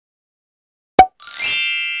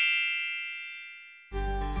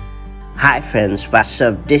Hi friends, what's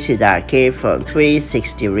up? This is RK from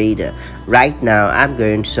 360 Reader. Right now I'm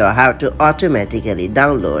going to show how to automatically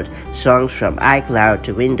download songs from iCloud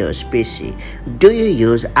to Windows PC. Do you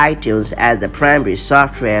use iTunes as the primary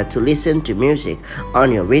software to listen to music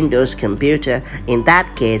on your Windows computer? In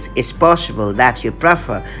that case, it's possible that you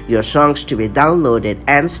prefer your songs to be downloaded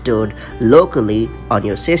and stored locally on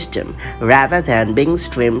your system rather than being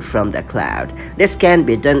streamed from the cloud. This can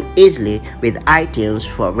be done easily with iTunes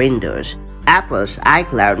for Windows. Apple's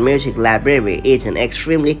iCloud Music Library is an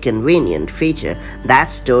extremely convenient feature that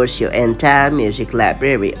stores your entire music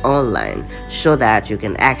library online so that you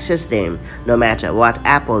can access them no matter what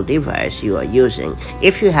Apple device you are using.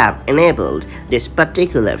 If you have enabled this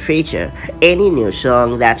particular feature, any new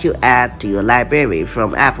song that you add to your library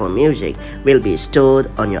from Apple Music will be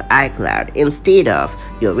stored on your iCloud instead of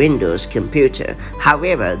your Windows computer.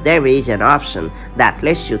 However, there is an option that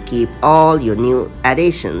lets you keep all your new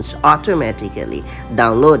additions automatically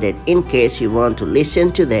downloaded in case you want to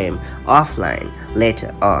listen to them offline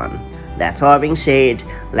later on. That all being said,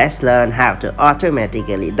 let's learn how to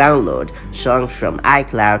automatically download songs from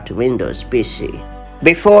iCloud to Windows PC.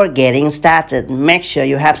 Before getting started, make sure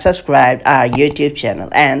you have subscribed our YouTube channel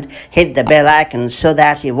and hit the bell icon so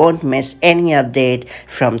that you won't miss any update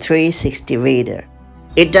from 360 Reader.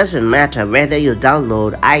 It doesn't matter whether you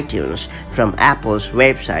download iTunes from Apple's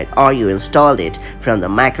website or you installed it from the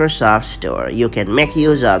Microsoft Store. You can make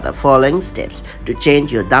use of the following steps to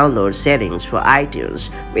change your download settings for iTunes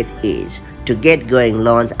with ease. To get going,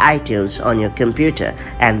 launch iTunes on your computer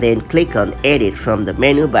and then click on Edit from the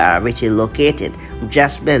menu bar, which is located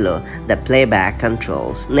just below the playback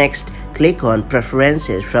controls. Next, click on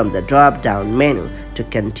Preferences from the drop-down menu to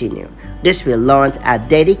continue. This will launch a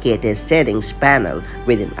dedicated settings panel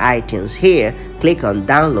within iTunes. Here, click on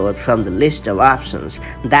Download from the list of options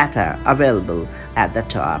that are available at the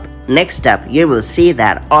top. Next up, you will see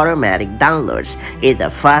that Automatic Downloads is the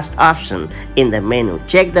first option in the menu.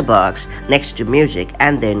 Check the box next to Music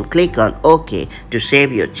and then click on OK to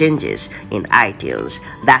save your changes in iTunes.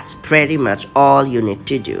 That's pretty much all you need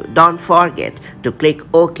to do. Don't forget to click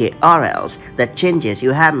OK or else the changes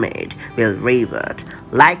you have made will revert.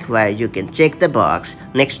 Likewise, you can check the box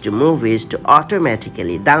next to Movies to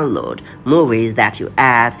automatically download movies that you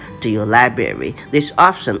add to your library. This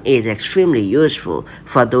option is extremely useful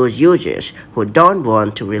for those users who don't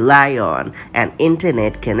want to rely on an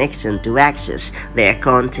internet connection to access their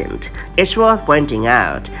content. It's worth pointing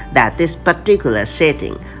out that this particular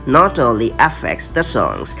setting not only affects the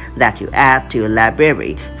songs that you add to your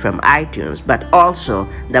library from iTunes, but also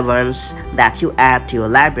the ones that you add to your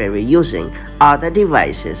library using other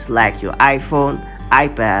devices like your iPhone,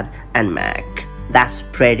 iPad, and Mac. That's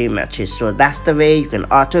pretty much it. So that's the way you can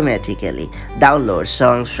automatically download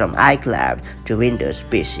songs from iCloud to Windows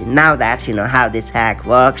PC. Now that you know how this hack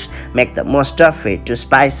works, make the most of it to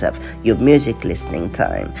spice up your music listening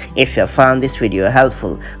time. If you found this video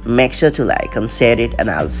helpful, make sure to like and share it, and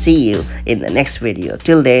I'll see you in the next video.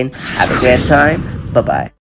 Till then, have a great time. Bye-bye.